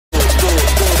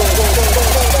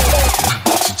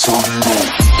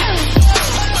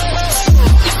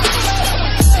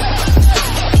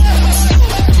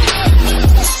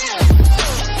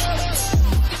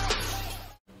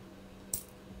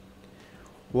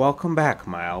Welcome back,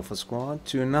 my Alpha Squad,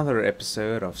 to another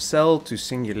episode of Cell to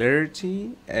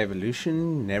Singularity,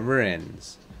 Evolution Never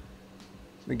Ends.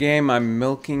 The game I'm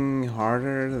milking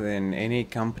harder than any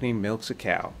company milks a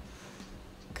cow.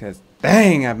 Cause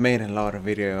dang, I've made a lot of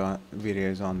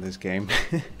videos on this game.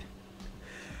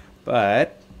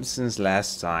 But since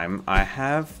last time, I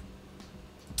have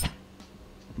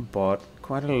bought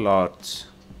quite a lot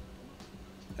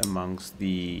amongst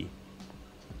the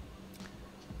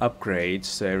upgrades,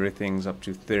 so everything's up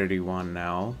to 31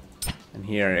 now, and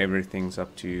here everything's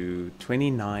up to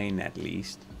 29 at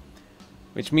least,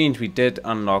 which means we did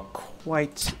unlock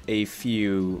quite a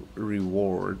few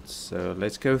rewards, so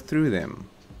let's go through them.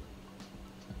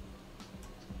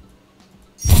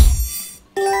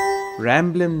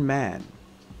 Ramblin' Man.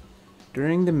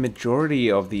 During the majority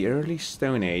of the early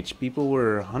Stone Age, people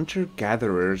were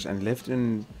hunter-gatherers and lived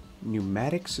in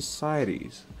nomadic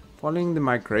societies, following the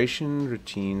migration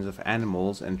routines of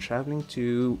animals and traveling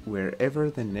to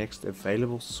wherever the next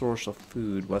available source of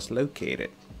food was located.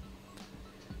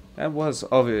 That was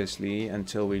obviously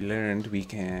until we learned we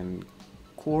can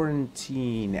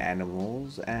quarantine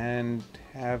animals and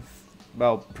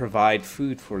provide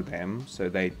food for them so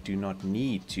they do not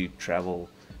need to travel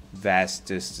vast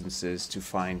distances to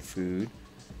find food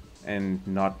and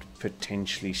not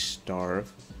potentially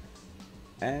starve.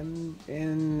 And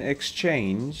in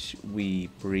exchange, we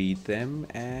breed them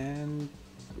and,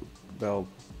 well,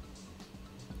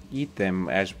 eat them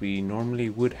as we normally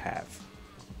would have.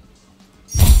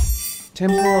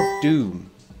 Temple of Doom.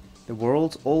 The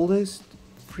world's oldest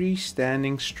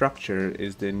freestanding structure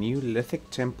is the Neolithic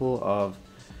Temple of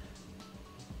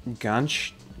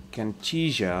Gantija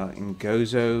in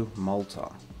Gozo,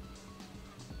 Malta.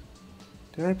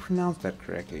 Did I pronounce that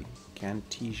correctly?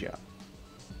 Gantija.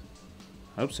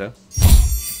 Hope so.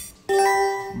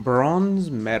 Bronze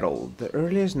medal. The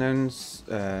earliest known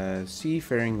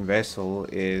seafaring vessel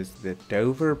is the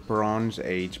Dover Bronze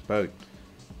Age boat.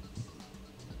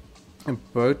 A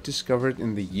boat discovered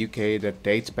in the UK that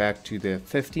dates back to the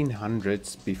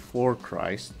 1500s before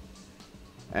Christ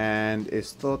and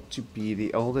is thought to be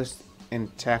the oldest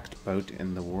intact boat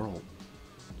in the world.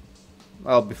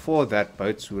 Well, before that,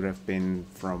 boats would have been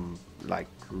from like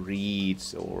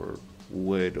reeds or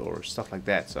wood or stuff like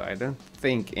that, so I don't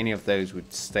think any of those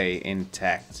would stay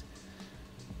intact,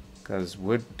 because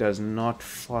wood does not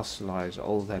fossilize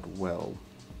all that well.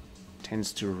 It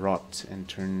tends to rot and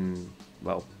turn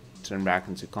back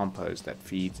into compost that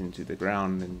feeds into the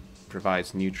ground and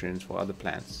provides nutrients for other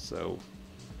plants. So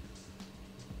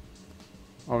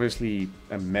obviously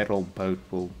a metal boat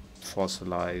will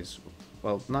fossilize,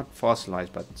 well, not fossilize,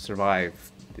 but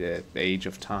survive the age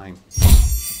of time.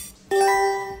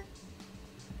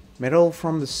 Metal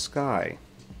from the sky.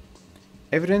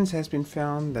 Evidence has been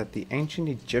found that the ancient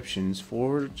Egyptians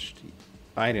forged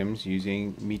items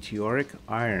using meteoric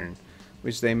iron,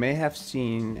 which they may have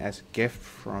seen as a gift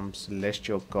from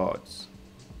celestial gods.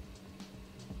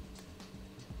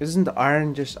 Isn't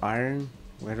iron just iron,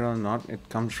 whether or not it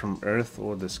comes from Earth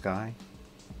or the sky?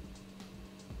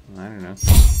 I don't know.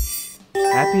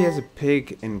 Happy as a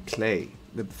pig in clay.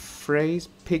 The phrase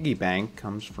piggy bank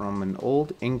comes from an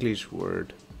old English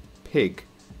word, pig,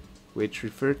 which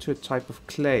referred to a type of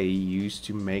clay used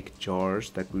to make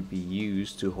jars that would be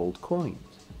used to hold coins.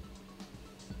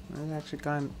 That's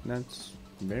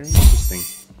very interesting.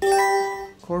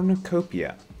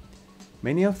 Cornucopia.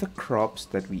 Many of the crops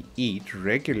that we eat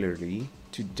regularly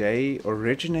today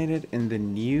originated in the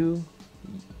New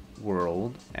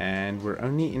World and were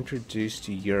only introduced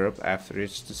to Europe after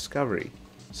its discovery,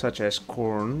 such as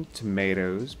corn,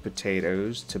 tomatoes,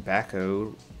 potatoes,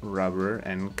 tobacco, rubber,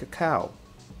 and cacao.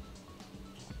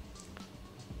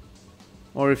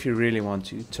 Or if you really want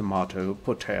to, tomato,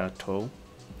 potato.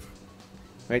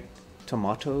 Wait,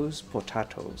 tomatoes,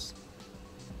 potatoes.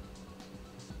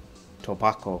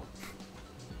 Tobacco.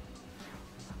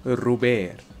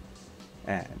 Ruber.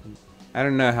 And I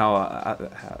don't know how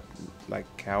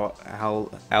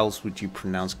else would you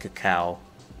pronounce cacao?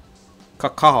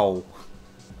 Cacao.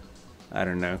 I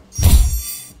don't know.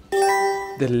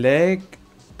 The leg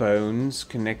bones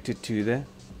connected to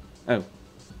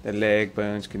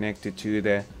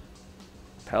the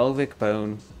pelvic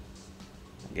bone.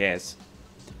 Yes.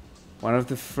 One of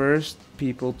the first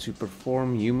people to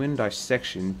perform human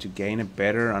dissection to gain a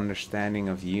better understanding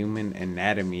of human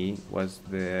anatomy was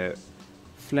the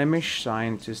Flemish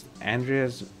scientist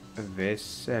Andreas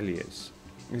Vesalius.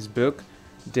 His book,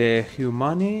 De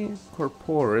Humani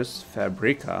Corporis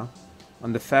Fabrica,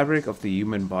 on the fabric of the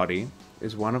human body,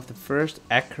 is one of the first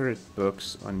accurate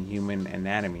books on human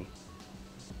anatomy.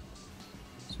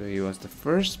 So he was the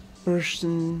first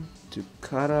person to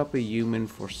cut up a human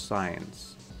for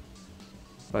science.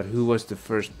 But who was the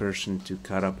first person to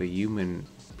cut up a human,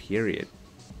 period?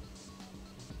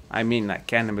 I mean, like,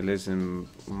 cannibalism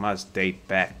must date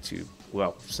back to,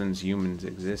 well, since humans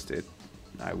existed,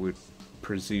 I would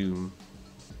presume.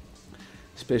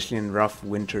 Especially in rough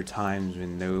winter times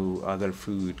when no other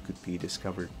food could be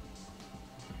discovered.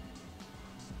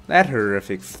 That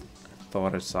horrific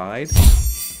thought aside,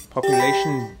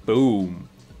 population boom.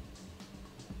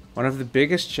 One of the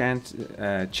biggest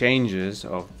changes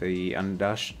of the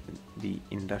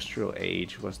industrial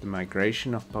age was the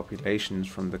migration of populations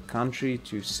from the country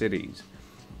to cities.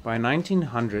 By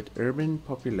 1900, urban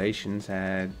populations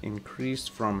had increased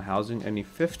from housing only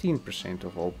 15%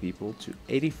 of all people to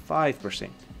 85%.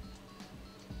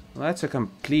 Well, that's a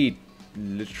complete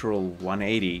literal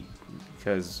 180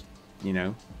 because, you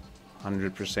know,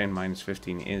 100% minus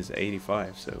 15 is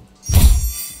 85, so.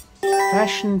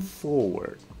 Fashion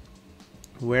forward.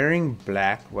 Wearing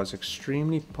black was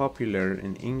extremely popular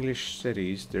in English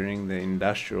cities during the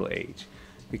industrial age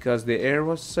because the air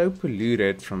was so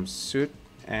polluted from soot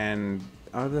and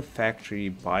other factory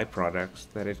byproducts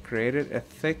that it created a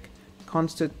thick,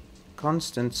 constant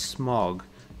smog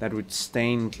that would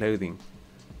stain clothing.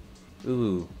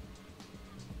 Ooh.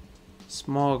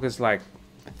 Smog is like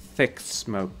thick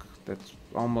smoke that's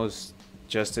almost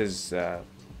just as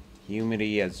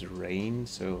humidity as rain,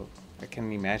 so I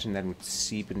can imagine that would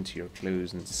seep into your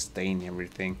clothes and stain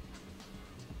everything.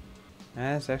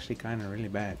 That's actually kind of really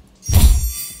bad.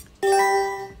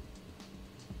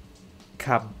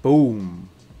 Kaboom!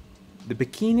 The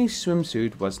bikini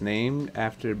swimsuit was named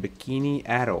after Bikini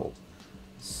Atoll,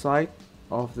 site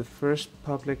of the first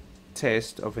public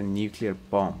test of a nuclear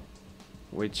bomb,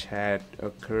 which had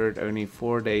occurred only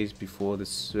 4 days before the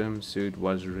swimsuit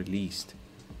was released.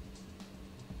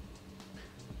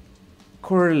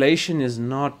 Correlation is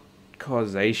not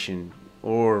causation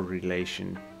or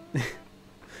relation.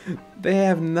 They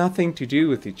have nothing to do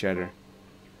with each other.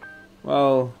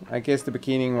 Well, I guess the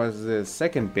bikini was the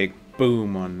second big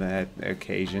boom on that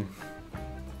occasion.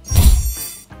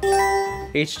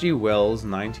 H.G. Wells'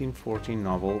 1914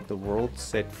 novel, The World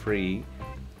Set Free,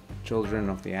 Children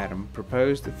of the Atom,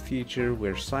 proposed a future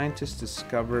where scientists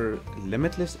discover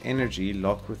limitless energy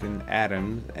locked within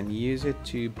atoms and use it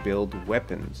to build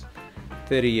weapons,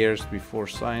 30 years before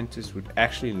scientists would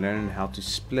actually learn how to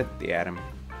split the atom.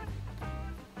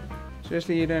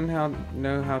 Seriously, you don't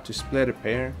know how to split a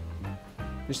pear?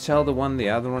 Just tell the one the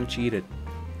other one cheated.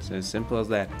 It's as simple as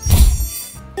that.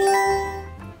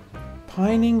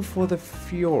 Pining for the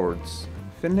fjords.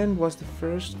 Finland was the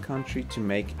first country to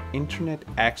make internet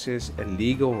access a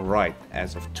legal right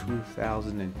as of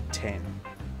 2010.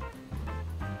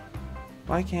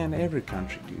 Why can't every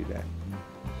country do that?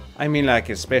 I mean, like,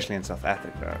 especially in South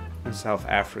Africa.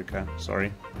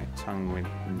 Sorry, my tongue went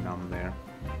numb there.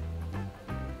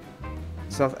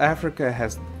 South Africa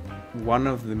has one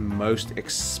of the most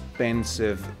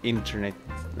expensive internet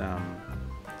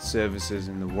services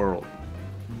in the world.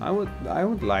 I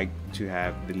would like to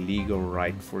have the legal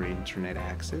right for internet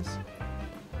access,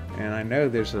 and I know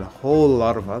there's a whole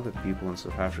lot of other people in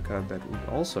South Africa that would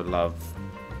also love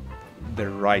the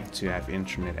right to have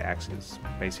internet access,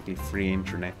 basically free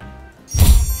internet.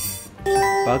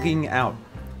 Bugging out.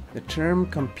 The term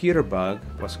computer bug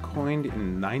was coined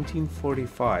in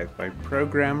 1945 by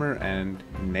programmer and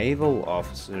naval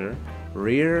officer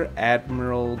Rear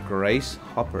Admiral Grace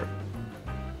Hopper.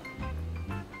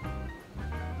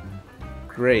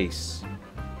 Grace.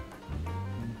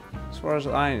 As far as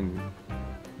I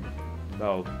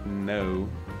know,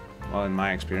 in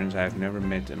my experience, I've never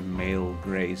met a male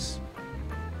Grace.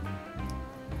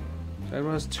 So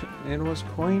it was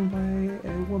coined by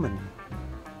a woman.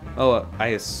 Oh, I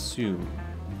assume,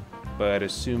 but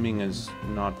assuming is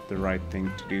not the right thing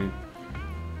to do.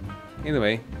 Either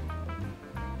way,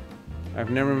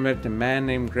 I've never met a man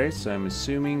named Grace, so I'm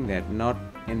assuming that not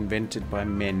invented by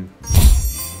men.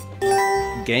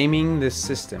 Gaming the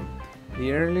system.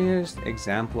 The earliest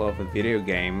example of a video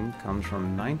game comes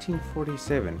from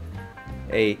 1947,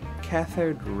 a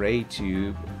cathode ray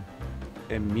tube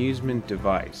amusement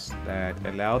device that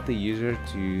allowed the user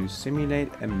to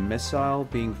simulate a missile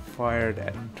being fired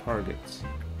at targets.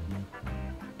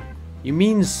 You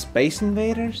mean Space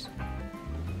Invaders?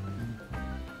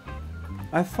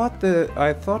 I thought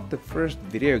the first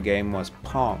video game was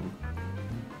Pong.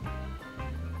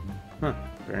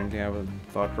 Apparently I was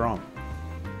thought wrong.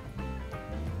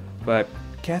 But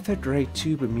cathode ray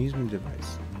tube amusement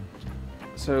device.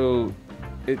 So,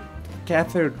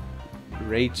 cathode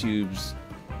ray tubes,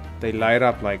 they light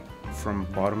up like from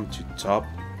bottom to top.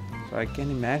 So I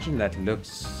can imagine that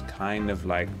looks kind of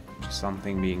like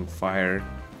something being fired.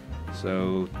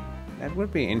 So that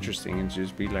would be interesting and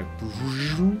just be like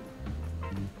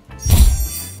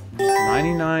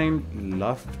 99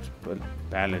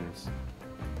 balloons.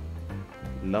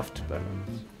 Luft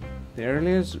balloons. The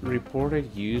earliest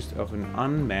reported use of an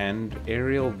unmanned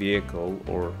aerial vehicle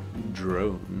or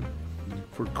drone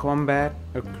for combat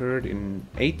occurred in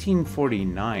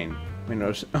 1849 when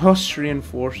Austrian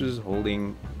forces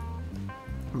holding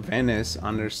Venice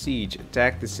under siege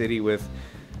attacked the city with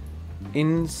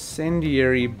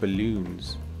incendiary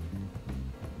balloons.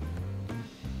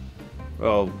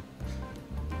 Well,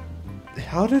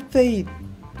 how did they,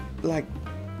 like,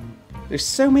 there's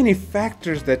so many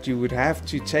factors that you would have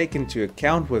to take into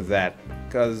account with that,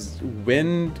 because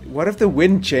wind, what if the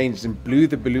wind changed and blew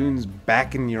the balloons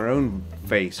back in your own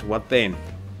face? What then?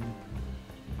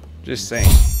 Just saying.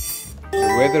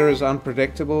 The weather is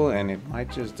unpredictable and it might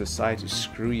just decide to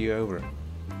screw you over.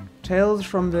 Tales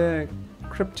from the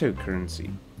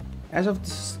cryptocurrency. As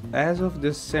of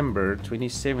December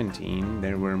 2017,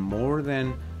 there were more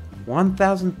than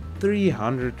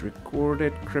 1,300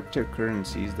 recorded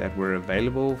cryptocurrencies that were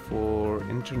available for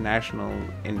international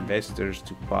investors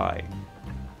to buy.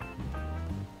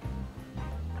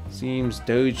 Seems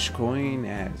Dogecoin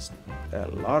has a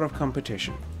lot of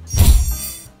competition.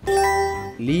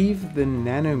 Leave the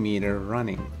nanometer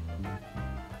running.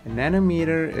 A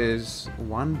nanometer is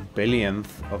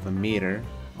 1/billionth of a meter,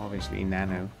 obviously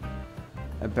nano,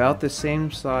 about the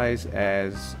same size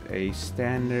as a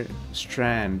standard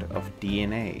strand of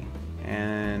DNA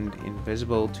and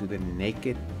invisible to the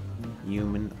naked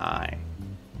human eye.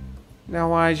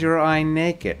 Now why is your eye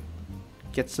naked?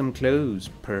 Get some clothes,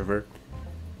 pervert.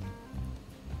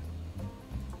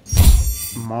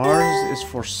 Mars is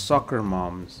for soccer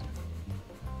moms.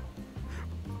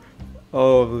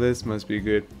 Oh, this must be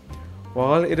good.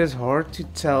 While it is hard to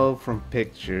tell from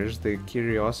pictures, the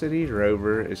Curiosity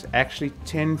rover is actually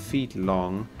 10 feet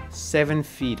long, 7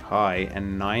 feet high,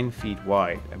 and 9 feet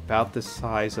wide, about the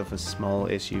size of a small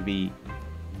SUV.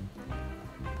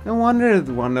 No wonder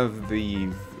one of the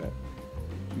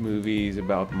movies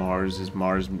about Mars is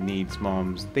Mars Needs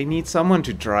Moms. They need someone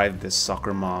to drive this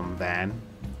soccer mom van.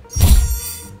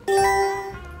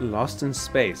 Lost in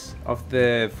space. Of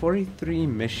the 43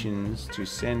 missions to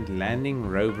send landing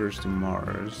rovers to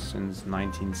Mars since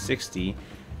 1960,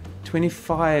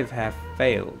 25 have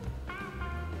failed.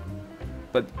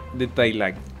 But did they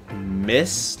like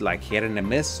miss, like hit and a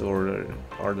miss, or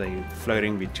are they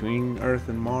floating between Earth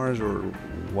and Mars, or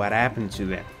what happened to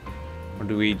them? Or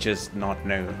do we just not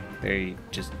know? They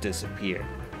just disappeared.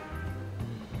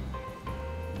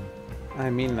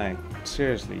 I mean, like,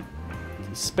 seriously.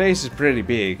 Space is pretty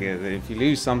big. If you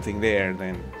lose something there,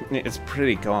 then it's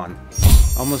pretty gone.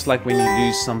 Almost like when you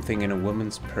lose something in a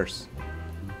woman's purse.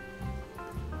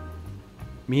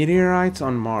 Meteorites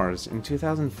on Mars. In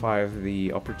 2005,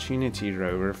 the Opportunity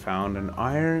rover found an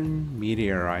iron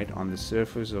meteorite on the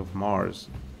surface of Mars.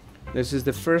 This is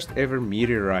the first ever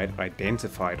meteorite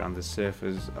identified on the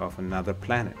surface of another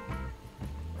planet.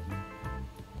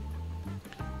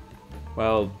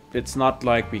 Well, it's not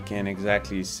like we can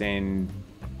exactly send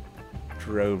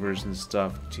rovers and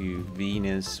stuff to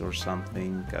Venus or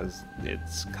something, because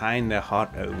it's kinda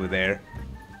hot over there.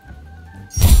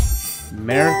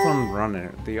 Marathon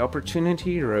runner. The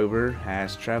Opportunity rover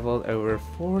has traveled over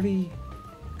 40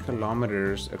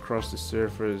 kilometers across the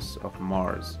surface of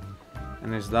Mars,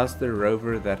 and is thus the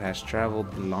rover that has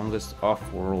traveled the longest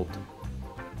off-world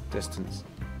distance.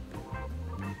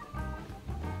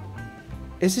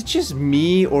 Is it just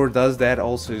me, or does that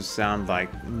also sound like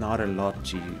not a lot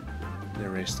to the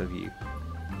rest of you?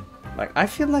 Like, I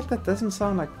feel like that doesn't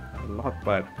sound like a lot,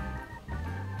 but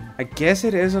I guess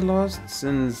it is a lot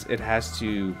since it has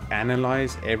to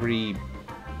analyze every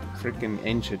freaking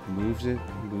inch it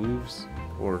moves,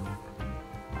 or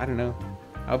I don't know.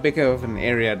 How big of an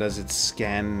area does it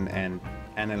scan and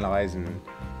analyze and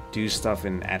do stuff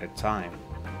in at a time?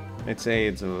 Let's say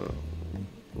it's a,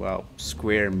 well,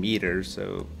 square meter,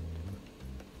 so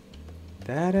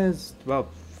that is, well,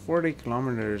 40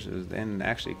 kilometers is then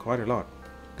actually quite a lot,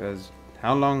 because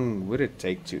how long would it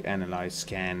take to analyze,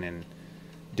 scan, and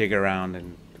dig around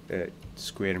in a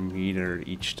square meter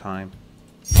each time?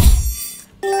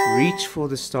 Reach for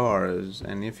the stars,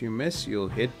 and if you miss, you'll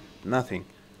hit nothing.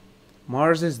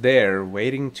 Mars is there,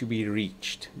 waiting to be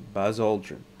reached. Buzz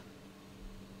Aldrin.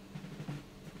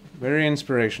 Very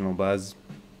inspirational, Buzz,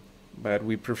 but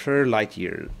we prefer light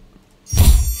years.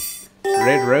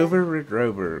 Red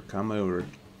Rover, come over.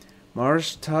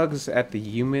 Mars tugs at the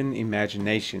human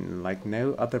imagination like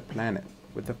no other planet.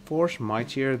 With a force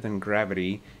mightier than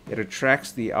gravity, it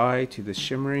attracts the eye to the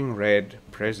shimmering red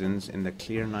presence in the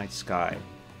clear night sky.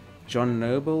 John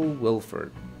Noble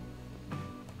Wilford.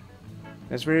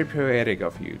 That's very poetic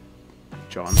of you,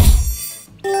 John.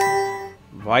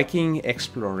 Viking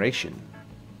exploration.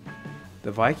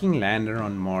 The Viking lander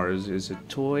on Mars is a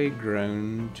toy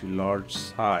grown to large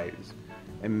size,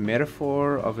 a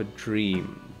metaphor of a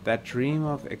dream, that dream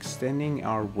of extending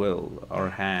our will, our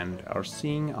hand, our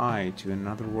seeing eye to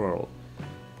another world.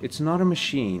 It's not a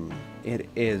machine, it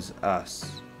is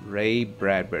us. Ray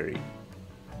Bradbury.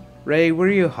 Ray, were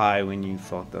you high when you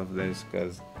thought of this?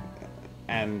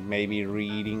 And maybe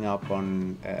reading up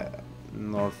on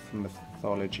Norse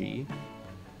mythology?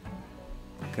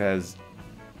 Because,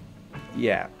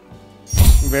 yeah,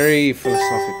 very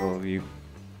philosophical of you.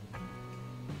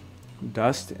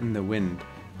 Dust in the wind.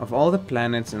 Of all the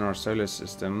planets in our solar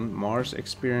system, Mars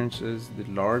experiences the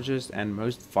largest and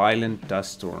most violent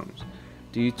dust storms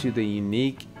due to the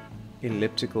unique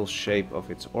elliptical shape of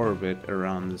its orbit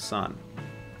around the Sun.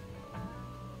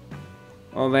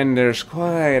 Well, then there's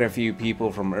quite a few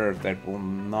people from Earth that will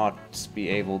not be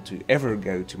able to ever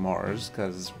go to Mars,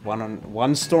 because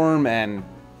one storm and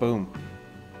boom,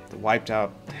 they wiped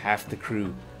out half the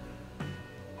crew.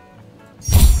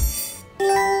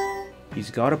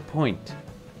 He's got a point.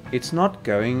 It's not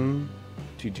going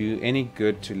to do any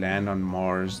good to land on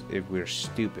Mars if we're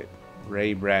stupid.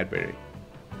 Ray Bradbury.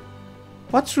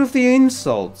 What's with the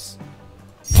insults?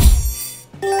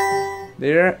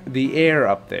 The air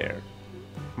up there.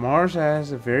 Mars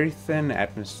has a very thin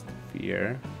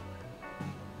atmosphere.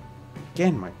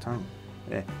 Again, my tongue.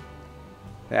 The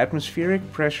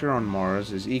atmospheric pressure on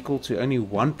Mars is equal to only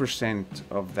 1%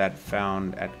 of that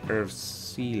found at Earth's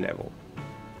sea level.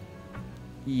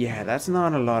 Yeah, that's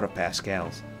not a lot of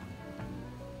pascals.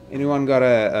 Anyone got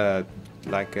a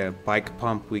bike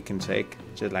pump we can take?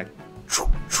 Just like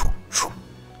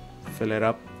fill it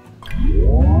up.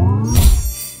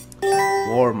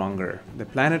 Warmonger. The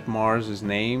planet Mars is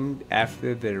named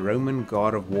after the Roman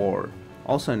god of war,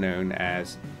 also known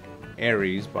as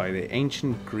Ares by the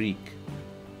ancient Greeks,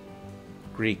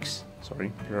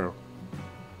 plural.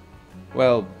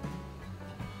 Well,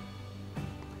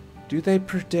 do they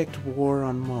predict war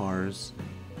on Mars?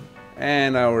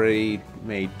 And I already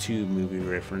made 2 movie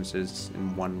references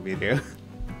in one video.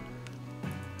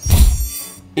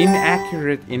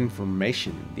 Inaccurate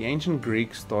information. The ancient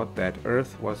Greeks thought that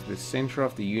Earth was the center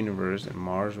of the universe and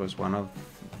Mars was one of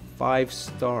 5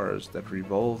 stars that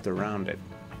revolved around it.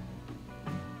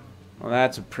 Well,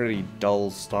 that's a pretty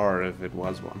dull star if it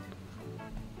was one.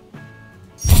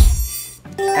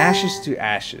 Ashes to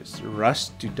ashes,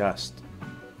 rust to dust.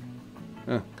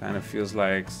 Kind of feels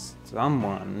like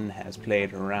someone has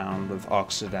played around with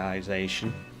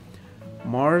oxidization.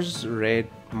 Mars's red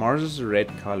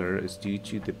color is due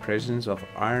to the presence of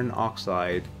iron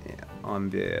oxide on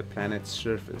the planet's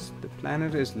surface. The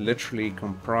planet is literally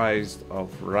comprised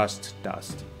of rust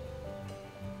dust.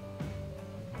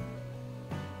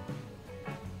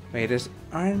 Wait, is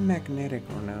iron magnetic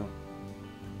or no?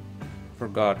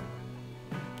 Forgot.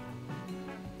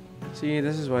 See,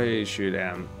 this is why you should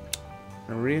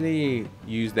really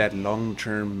use that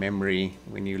long-term memory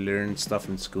when you learn stuff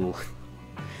in school.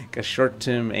 Because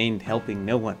short-term ain't helping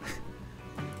no one.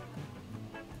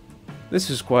 This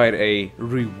is quite a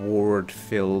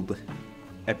reward-filled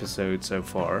episode so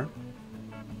far.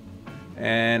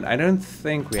 And I don't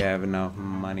think we have enough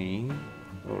money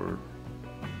or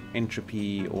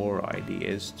entropy or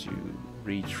ideas to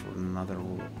reach for another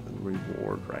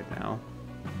reward right now.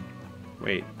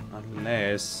 Wait,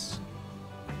 unless...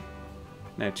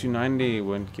 No, 290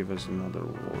 won't give us another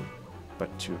reward,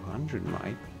 but 200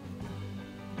 might.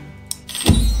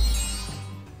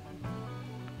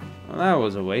 Well, that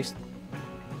was a waste.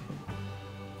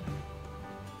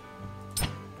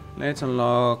 Let's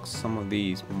unlock some of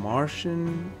these.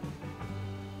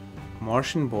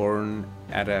 Martian-born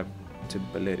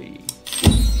adaptability.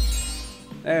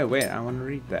 Oh wait, I want to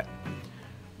read that.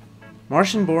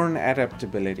 Martian-born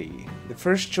adaptability. The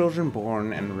first children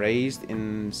born and raised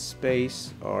in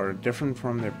space are different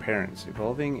from their parents,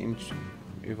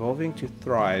 evolving to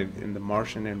thrive in the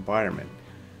Martian environment.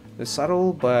 The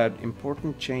subtle but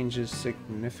important changes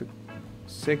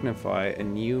signify a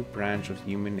new branch of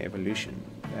human evolution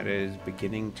that is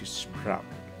beginning to sprout.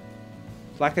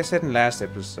 Like I said in last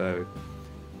episode,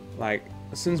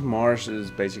 since Mars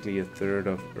is basically a third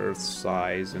of Earth's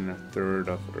size and a third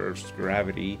of Earth's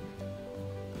gravity,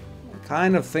 I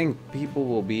kind of think people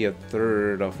will be a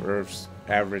third of Earth's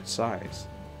average size.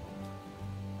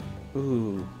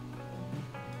 Ooh.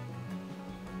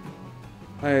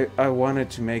 I wanted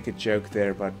to make a joke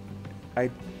there, but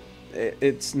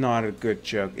it's not a good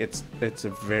joke. It's a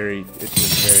very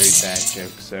bad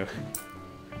joke, so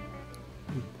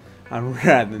I'm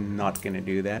rather not gonna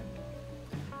do that.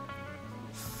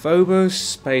 Phobos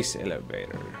space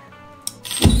elevator.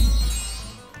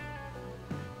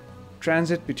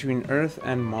 Transit between Earth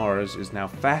and Mars is now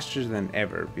faster than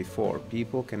ever before.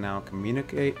 People can now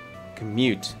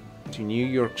commute to New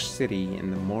York City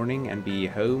in the morning and be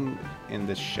home in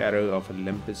the shadow of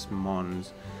Olympus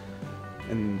Mons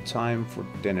in time for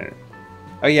dinner.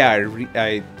 Oh yeah,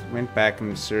 I went back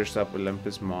and searched up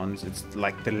Olympus Mons. It's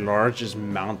like the largest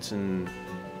mountain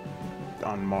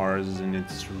on Mars, and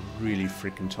it's really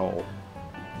freaking tall.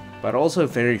 But also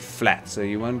very flat, so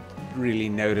you won't really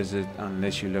notice it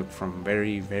unless you look from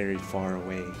very, very far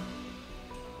away.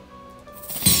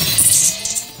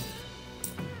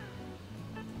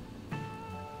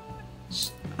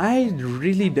 I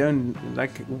really don't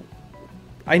like.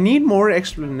 I need more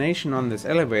explanation on this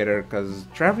elevator, because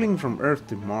traveling from Earth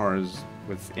to Mars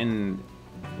within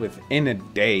a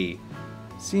day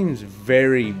seems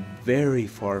very, very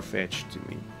far-fetched to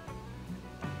me.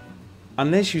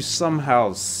 Unless you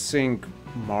somehow sync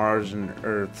Mars and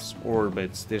Earth's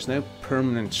orbits, there's no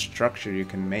permanent structure you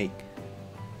can make.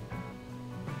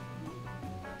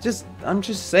 I'm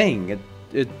just saying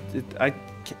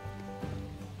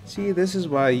See, this is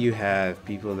why you have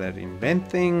people that invent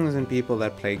things and people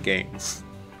that play games.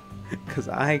 Because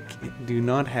I do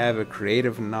not have a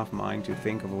creative enough mind to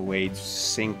think of a way to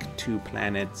sync two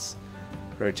planets'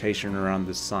 rotation around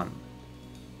the sun.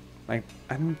 Like,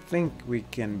 I don't think we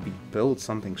can build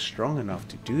something strong enough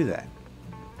to do that.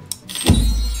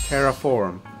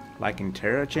 Terraform, like in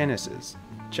Terra Genesis.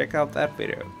 Check out that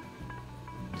video.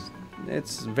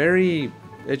 It's very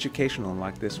educational,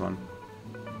 like this one.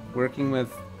 Working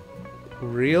with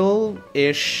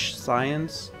real-ish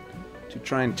science to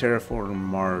try and terraform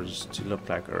Mars to look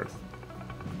like Earth.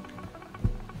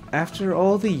 After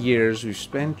all the years we've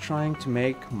spent trying to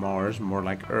make Mars more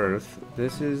like Earth,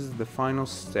 this is the final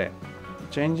step,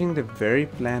 changing the very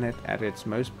planet at its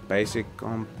most basic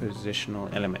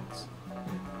compositional elements.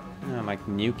 Like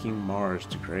nuking Mars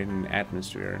to create an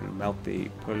atmosphere and melt the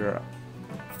poles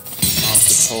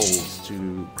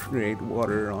to create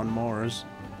water on Mars.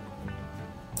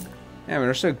 Yeah,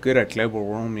 we're so good at global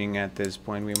warming at this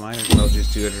point, we might as well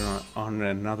just do it on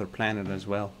another planet as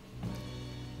well.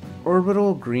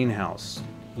 Orbital greenhouse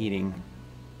heating.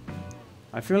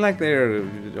 I feel like they're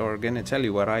gonna tell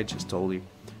you what I just told you.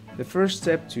 The first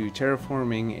step to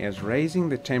terraforming is raising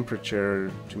the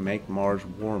temperature to make Mars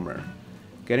warmer.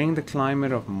 Getting the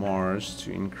climate of Mars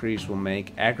to increase will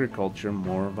make agriculture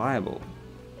more viable.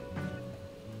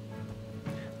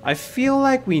 I feel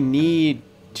like we need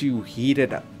to heat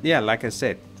it up. Yeah, like I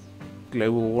said,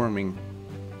 global warming.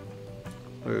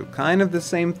 Kind of the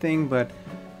same thing, but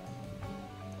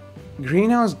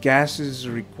greenhouse gases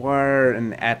require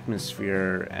an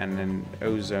atmosphere and an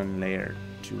ozone layer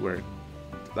to work.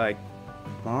 Like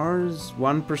Mars,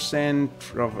 1%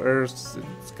 of Earth,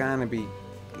 it's gonna be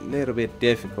a little bit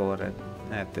difficult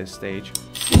at this stage.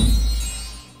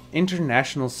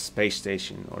 International Space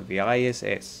Station, or the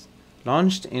ISS,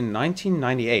 launched in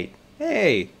 1998.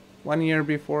 Hey, 1 year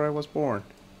before I was born.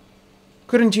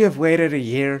 Couldn't you have waited a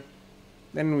year?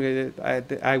 Then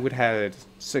I would have a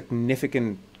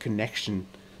significant connection.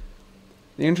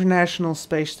 The International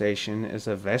Space Station is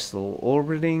a vessel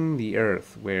orbiting the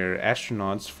Earth where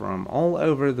astronauts from all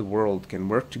over the world can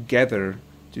work together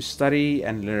to study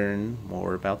and learn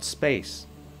more about space.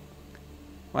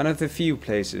 One of the few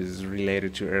places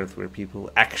related to Earth where people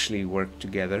actually work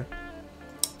together.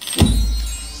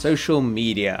 Social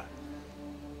media,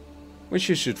 which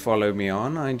you should follow me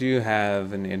on. I do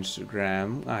have an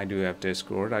Instagram, I do have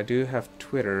Discord, I do have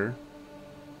Twitter.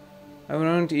 I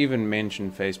won't even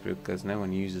mention Facebook because no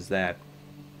one uses that.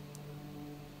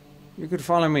 You could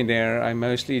follow me there. I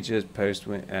mostly just post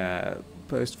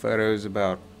photos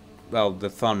about, well, the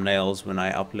thumbnails when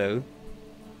I upload.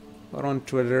 But on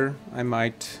Twitter, I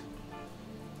might,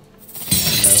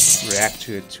 I don't know, react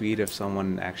to a tweet if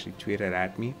someone actually tweeted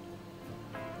at me.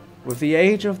 With the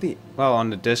age of the... Well,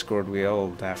 on the Discord we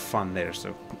all have fun there,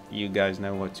 so you guys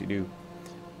know what to do.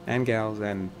 And gals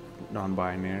and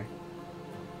non-binary.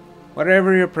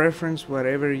 Whatever your preference,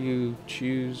 whatever you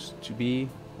choose to be,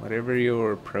 whatever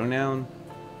your pronoun,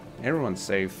 everyone's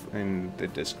safe in the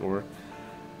Discord.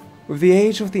 With the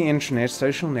age of the internet,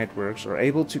 social networks are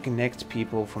able to connect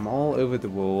people from all over the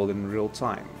world in real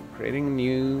time, creating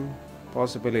new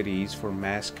possibilities for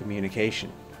mass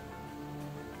communication.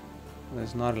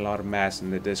 There's not a lot of mass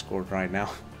in the Discord right now.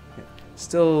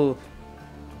 Still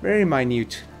very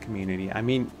minute community. I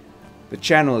mean, the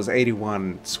channel is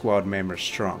 81 squad members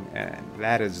strong, and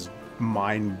that is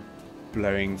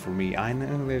mind-blowing for me. I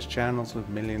know there's channels with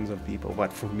millions of people,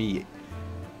 but for me,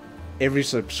 every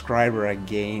subscriber I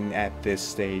gain at this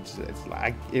stage, it's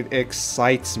like, it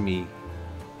excites me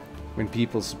when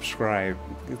people subscribe.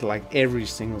 It's like every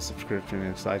single subscription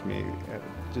excites me.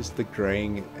 Just the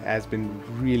growing has been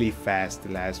really fast the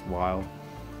last while,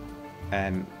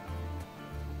 and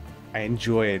I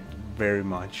enjoy it very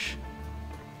much.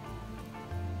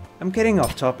 I'm getting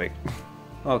off topic.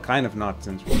 Well, kind of not,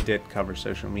 since we did cover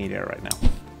social media right now.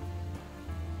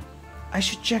 I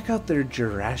should check out their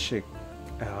Jurassic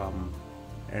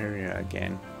area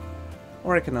again.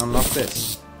 Or I can unlock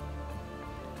this.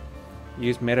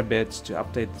 Use metabits to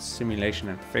update the simulation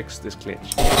and fix this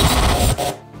glitch.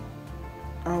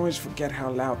 I always forget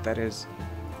how loud that is.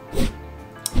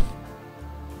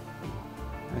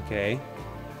 Okay.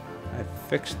 I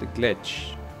fixed the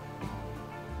glitch.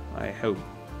 I hope.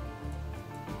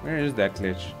 Where is that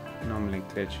glitch? Normally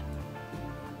glitch.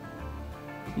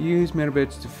 Use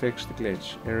metabits to fix the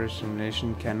glitch. Error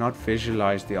simulation cannot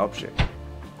visualize the object.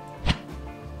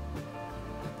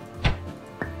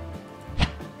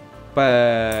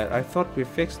 But I thought we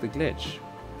fixed the glitch.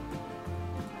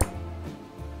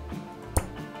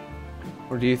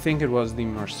 Or do you think it was the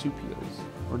marsupials?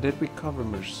 Or did we cover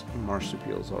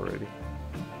marsupials already?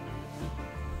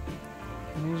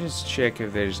 Let me just check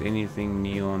if there's anything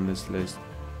new on this list.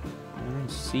 I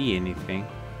don't see anything.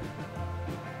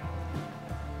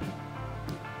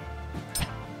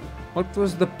 What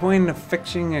was the point of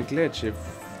fixing a glitch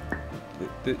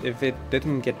if it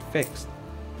didn't get fixed?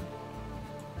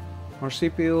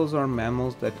 Marsupials are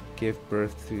mammals that give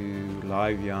birth to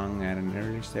live young at an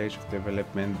early stage of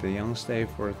development. The young stay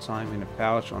for a time in a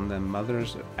pouch on the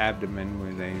mother's abdomen,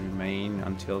 where they remain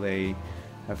until they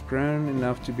have grown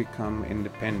enough to become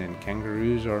independent.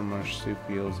 Kangaroos are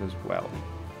marsupials as well.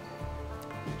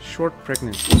 Short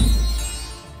pregnancy.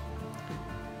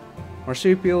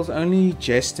 Marsupials only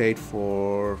gestate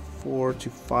for 4 to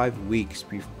 5 weeks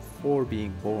before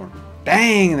being born.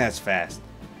 Dang, that's fast!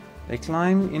 They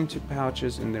climb into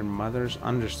pouches in their mother's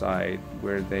underside,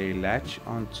 where they latch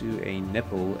onto a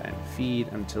nipple and feed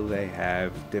until they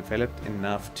have developed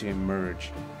enough to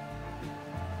emerge.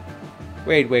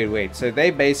 Wait. So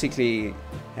they basically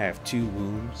have 2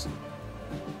 wombs?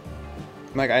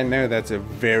 Like, I know that's a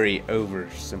very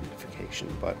oversimplification,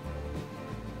 but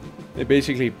they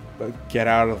basically get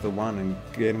out of the one and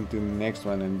get into the next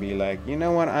one and be like, you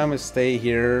know what, I'm gonna stay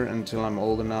here until I'm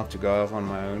old enough to go off on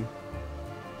my own.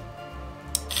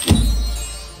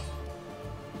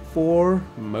 4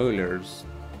 molars.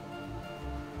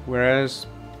 Whereas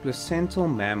placental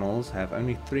mammals have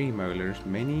only 3 molars,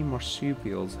 many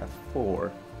marsupials have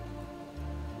 4.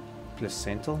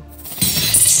 Placental?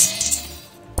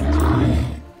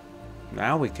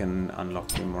 Now we can unlock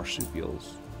the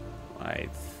marsupials, I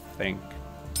think.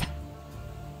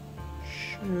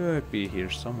 Should be here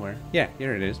somewhere. Yeah,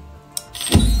 here it is.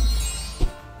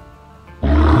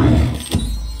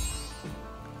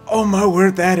 Oh my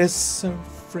word, that is so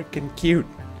freaking cute.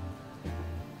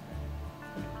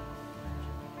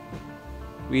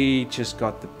 We just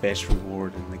got the best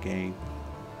reward in the game.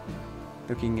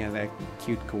 Looking at that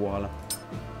cute koala.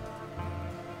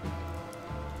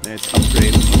 Let's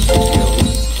upgrade the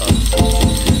skills up to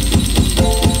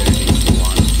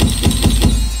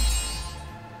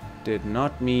 31. Did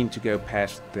not mean to go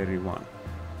past 31.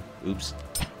 Oops.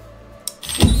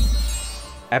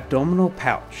 Abdominal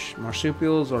pouch.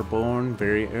 Marsupials are born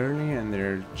very early in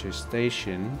their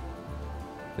gestation.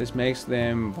 This makes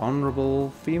them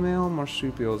vulnerable. Female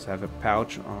marsupials have a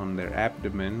pouch on their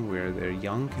abdomen where their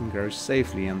young can grow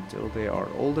safely until they are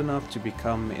old enough to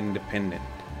become independent.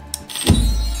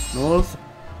 North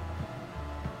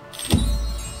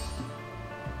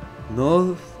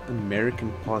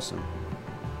American possum.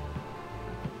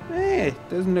 Hey, it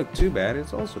doesn't look too bad.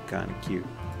 It's also kind of cute.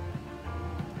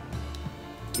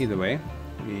 Either way,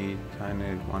 we kind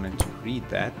of wanted to read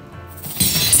that.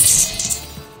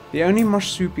 The only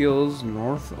marsupials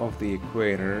north of the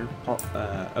equator,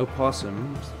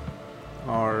 opossums,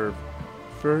 are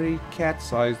furry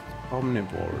cat-sized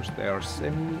omnivores. They are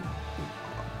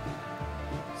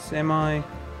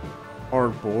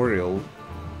semi-arboreal,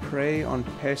 prey on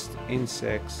pest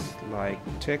insects like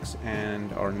ticks,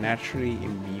 and are naturally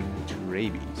immune to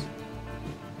rabies.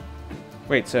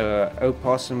 Wait, so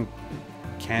opossum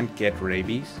can't get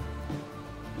rabies?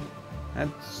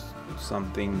 That's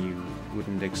something you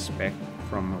wouldn't expect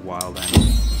from a wild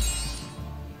animal.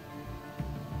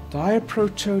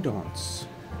 Diprotodons.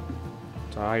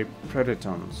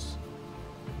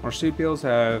 Marsupials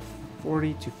have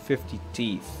 40 to 50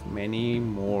 teeth, many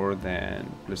more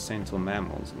than placental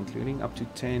mammals, including up to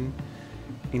 10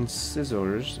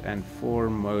 incisors and 4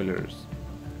 molars.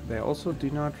 They also do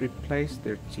not replace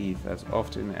their teeth as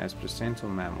often as placental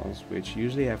mammals, which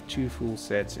usually have 2 full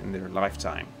sets in their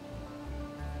lifetime.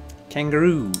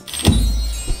 Kangaroo.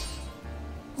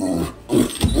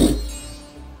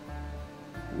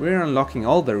 We're unlocking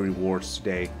all the rewards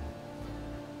today.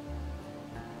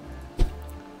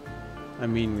 I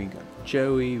mean, we got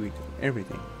Joey, we got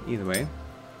everything. Either way.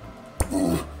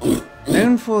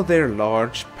 Known for their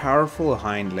large, powerful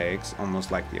hind legs, almost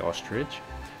like the ostrich,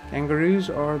 kangaroos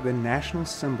are the national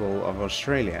symbol of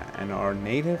Australia and are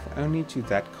native only to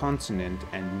that continent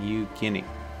and New Guinea.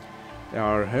 They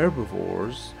are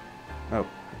herbivores. Oh,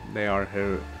 they are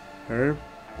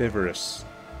herbivorous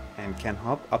and can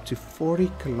hop up to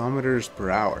 40 kilometers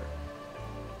per hour.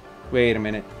 Wait a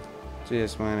minute.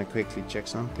 Just want to quickly check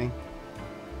something.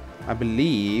 I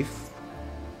believe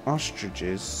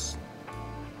ostriches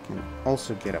can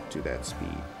also get up to that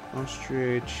speed.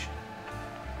 Ostrich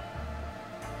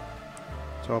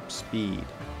top speed.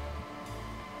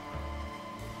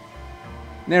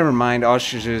 Never mind,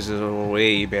 ostriches are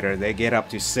way better. They get up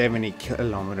to 70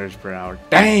 kilometers per hour.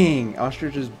 Dang!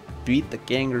 Ostriches beat the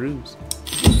kangaroos.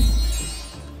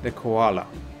 The koala.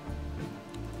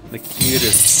 The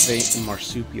cutest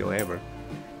marsupial ever.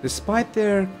 Despite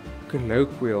their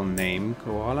colloquial name,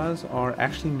 koalas are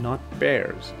actually not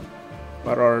bears,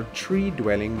 but are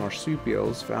tree-dwelling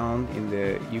marsupials found in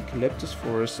the eucalyptus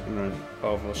forest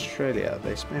of Australia.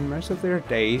 They spend most of their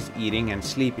days eating and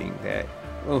sleeping.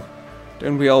 Oh,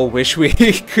 don't we all wish we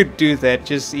could do that?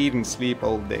 Just eat and sleep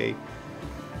all day.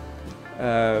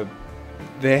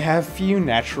 They have few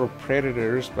natural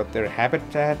predators, but their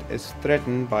habitat is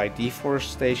threatened by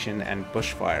deforestation and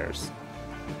bushfires.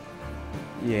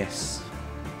 Yes.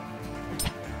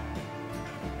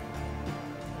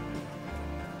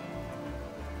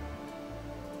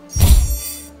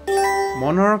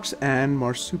 Monarchs and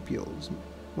marsupials.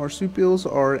 Marsupials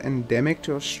are endemic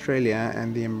to Australia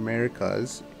and the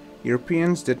Americas.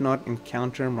 Europeans did not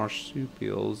encounter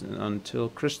marsupials until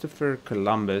Christopher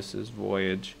Columbus's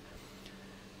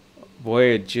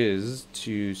voyages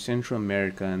to Central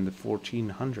America in the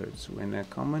 1400s, when a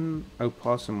common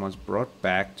opossum was brought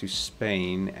back to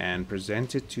Spain and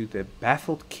presented to the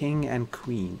baffled king and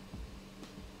queen.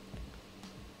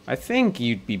 I think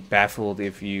you'd be baffled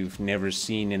if you've never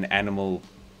seen an animal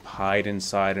hide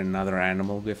inside another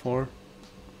animal before.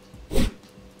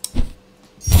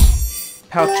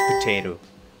 Pouch potato.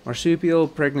 Marsupial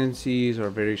pregnancies are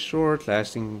very short,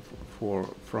 lasting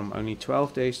from only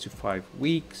 12 days to 5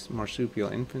 weeks. Marsupial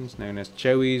infants, known as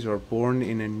joeys, are born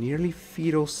in a nearly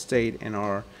fetal state and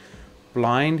are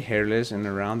blind, hairless, and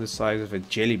around the size of a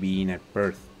jelly bean at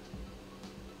birth.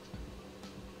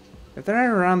 If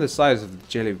they're around the size of the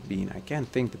jelly bean, I can't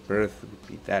think the birth would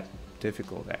be that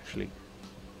difficult, actually.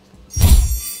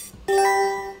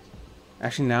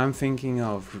 Actually, now I'm thinking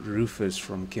of Rufus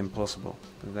from Kim Possible.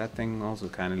 That thing also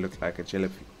kind of looked like a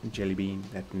jelly bean,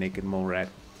 that naked mole rat.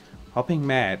 Hopping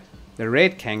mad. The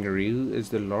red kangaroo is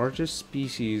the largest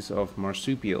species of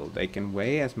marsupial. They can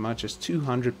weigh as much as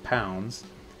 200 pounds.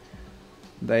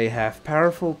 They have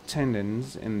powerful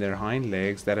tendons in their hind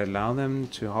legs that allow them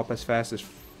to hop as fast as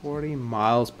 40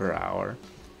 miles per hour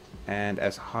and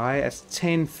as high as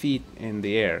 10 feet in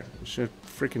the air. Should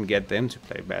freaking get them to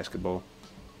play basketball.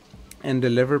 And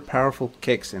deliver powerful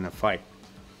kicks in a fight.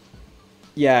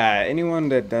 Yeah, anyone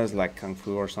that does like kung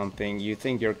fu or something, you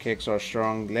think your kicks are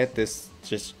strong, let this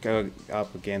just go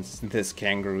up against this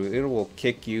kangaroo. It will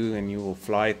kick you and you will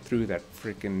fly through that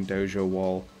freaking dojo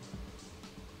wall.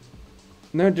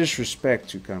 No disrespect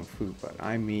to kung fu, but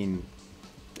I mean,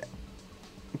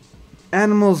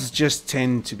 animals just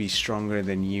tend to be stronger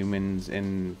than humans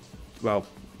in, well,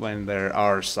 when they're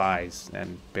our size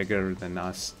and bigger than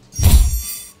us.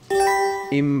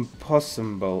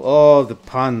 Impossible. Oh, the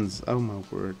puns. Oh my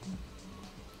word.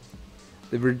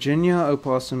 The Virginia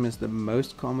opossum is the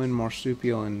most common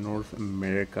marsupial in North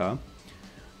America.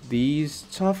 These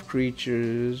tough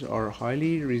creatures are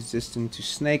highly resistant to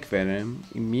snake venom,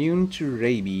 immune to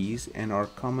rabies, and are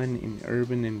common in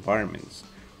urban environments,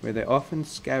 where they often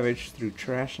scavenge through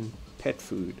trash and pet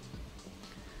food.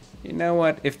 You know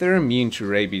what? If they're immune to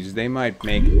rabies, they might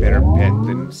make a better pet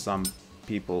than some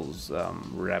people's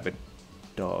rabbit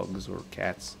dogs or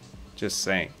cats. Just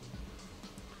saying.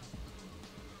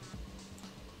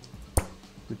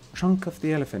 The trunk of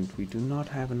the elephant. We do not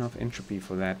have enough entropy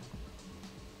for that.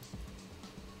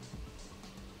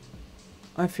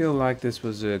 I feel like this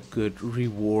was a good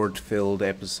reward-filled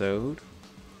episode.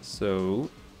 So,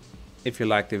 If you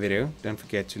liked the video, don't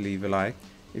forget to leave a like.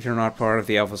 If you're not part of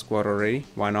the Alpha Squad already,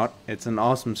 why not? It's an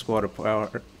awesome squad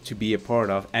to be a part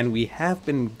of, and we have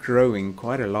been growing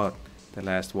quite a lot the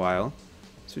last while.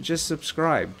 So just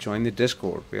subscribe, join the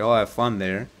Discord, we all have fun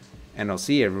there, and I'll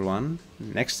see everyone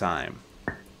next time.